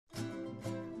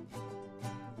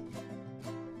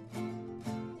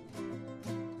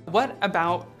What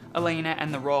about Elena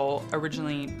and the role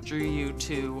originally drew you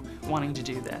to wanting to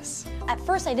do this? At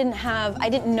first I didn't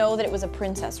know that it was a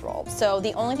princess role. So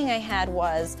the only thing I had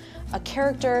was a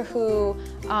character who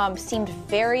seemed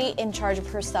very in charge of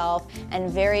herself and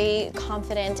very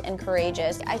confident and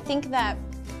courageous. I think that,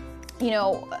 you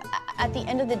know, at the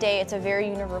end of the day, it's a very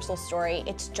universal story.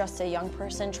 It's just a young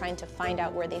person trying to find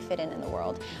out where they fit in the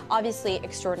world. Obviously,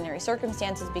 extraordinary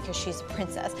circumstances because she's a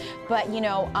princess. But, you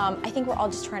know, I think we're all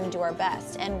just trying to do our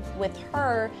best. And with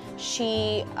her,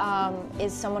 she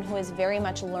is someone who is very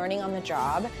much learning on the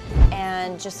job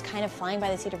and just kind of flying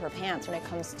by the seat of her pants when it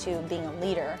comes to being a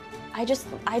leader. I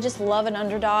just love an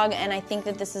underdog, and I think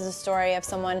that this is a story of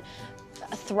someone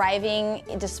thriving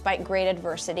despite great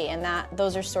adversity, and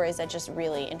those are stories that just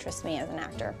really interest me as an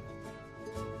actor.